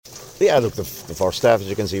Yeah, look, the first half, as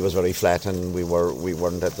you can see, was very flat, and we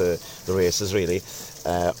weren't at the races really.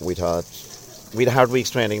 We thought we had a hard week's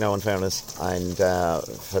training now, in fairness, and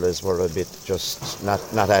fellas were a bit just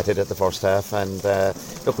not at it at the first half. And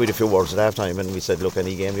look, we had a few words at half time, and we said, look,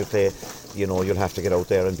 any game you play, you'll have to get out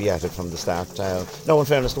there and be at it from the start. Now, in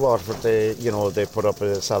fairness to Waterford, they put up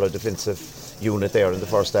a solid defensive unit there in the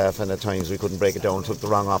first half, and at times we couldn't break it down, took the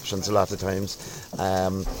wrong options a lot of times,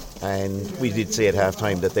 and we did say at half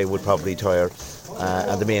time that they would probably tire,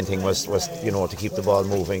 and the main thing was to keep the ball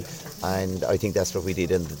moving, and I think that's what we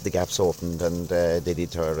did, and the gaps opened, and they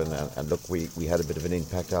did tire, and look, we had a bit of an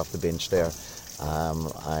impact off the bench there,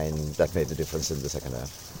 and that made the difference in the second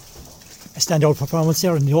half. A standout performance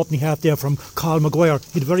there in the opening half there from Carl Maguire.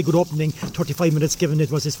 He had a very good opening, 35 minutes, given it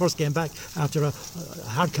was his first game back after a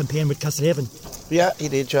hard campaign with Castlehaven. Yeah, he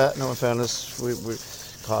did, yeah. No, in fairness,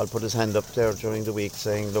 Carl put his hand up there during the week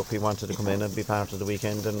saying, look, he wanted to come in and be part of the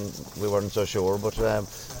weekend, and we weren't so sure, but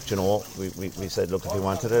we said, look, if he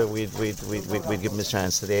wanted it, we'd give him his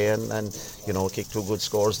chance today, and kick 2 good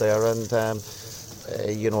scores there, and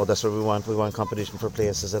that's what we want. We want competition for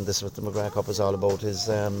places, and this is what the McGrath Cup is all about, is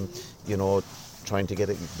trying to get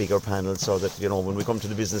a bigger panel, so that when we come to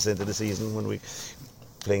the business end of the season, when we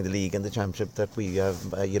playing the league and the championship, that we have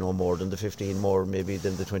more than the 15, more maybe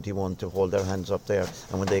than the 21 to hold their hands up there,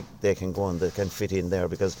 and when they can go and they can fit in there,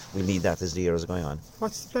 because we need that as the year is going on.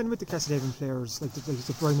 What's the plan with the Castlehaven players, like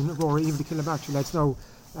the Brian and Rory, even the Kilnamartyr lads now?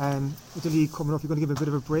 With the league coming up, you're going to give a bit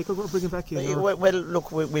of a break, or bring them back in? Well,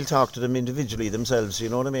 look, we'll talk to them individually themselves, you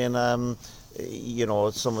know what I mean?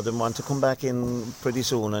 Some of them want to come back in pretty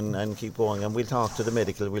soon and keep going, and we'll talk to the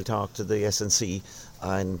medical, we'll talk to the S&C,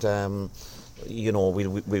 and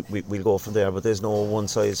we'll go from there, but there's no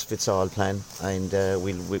one-size-fits-all plan, and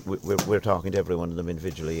we're talking to every one of them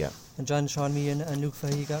individually, yeah. And John, Sean Meehan and Luke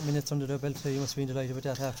Fahey got minutes under their belt, so you must be delighted with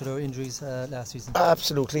that after their injuries last season.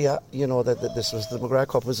 Absolutely, yeah. That this was the McGrath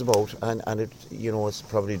Cup was about, and it, it's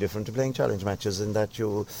probably different to playing challenge matches in that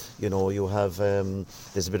you have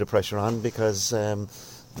there's a bit of pressure on, because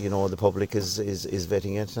the public is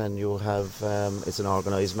vetting it, and you have it's an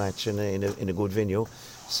organised match in a good venue.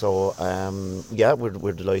 So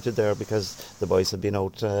we're delighted there, because the boys have been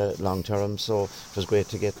out long term. So it was great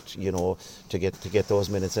to get those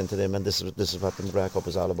minutes into them, and this is what the McGrath Cup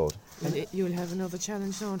is all about. And you'll have another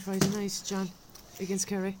challenge now on Friday night, John, against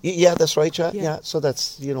Kerry. Yeah, that's right. Yeah. So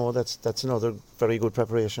that's another very good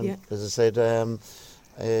preparation. Yeah. As I said.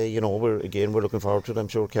 We're looking forward to it. I'm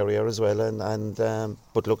sure Kerry are as well, and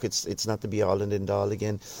but look, it's not the be all and end all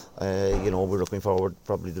again. We're looking forward.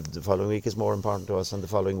 Probably the following week is more important to us than the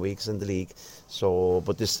following weeks in the league. So,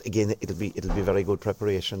 but this again, it'll be very good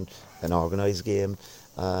preparation, an organised game,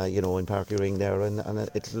 in Parky Ring there, and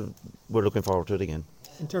we're looking forward to it again.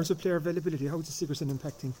 In terms of player availability, how is the Sigerson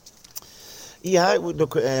impacting? Yeah,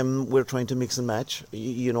 look, we're trying to mix and match.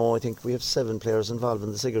 I think we have 7 players involved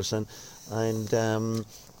in the Sigerson, and I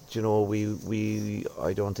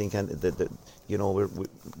don't think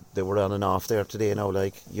they were on and off there today now,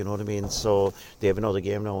 like, you know what I mean. So they have another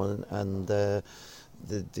game now, and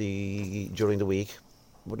during the week.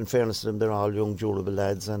 But in fairness to them, they're all young, durable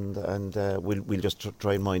lads, and we'll just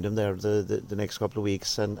try and mind them there the next couple of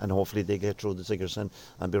weeks, and hopefully they get through the Sigerson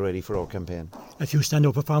and be ready for our campaign. A few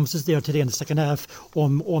standout performances there today in the second half.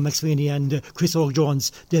 Owen McSweeney and Chris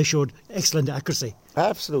O'Jones, they showed excellent accuracy.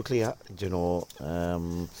 Absolutely, yeah.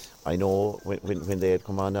 I know when they had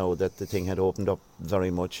come on now that the thing had opened up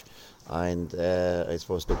very much, and I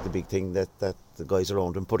suppose the big thing that the guys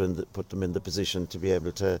around them put them in the position to be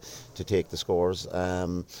able to take the scores.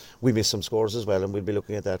 We missed some scores as well, and we'll be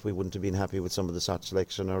looking at that. We wouldn't have been happy with some of the shot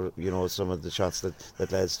selection, or some of the shots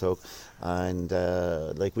that lads took, and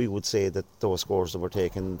we would say that those scores that were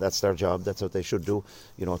taken, that's their job, that's what they should do,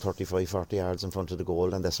 35-40 yards in front of the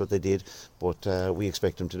goal, and that's what they did. But we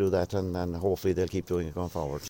expect them to do that, and hopefully they'll keep doing it going forward.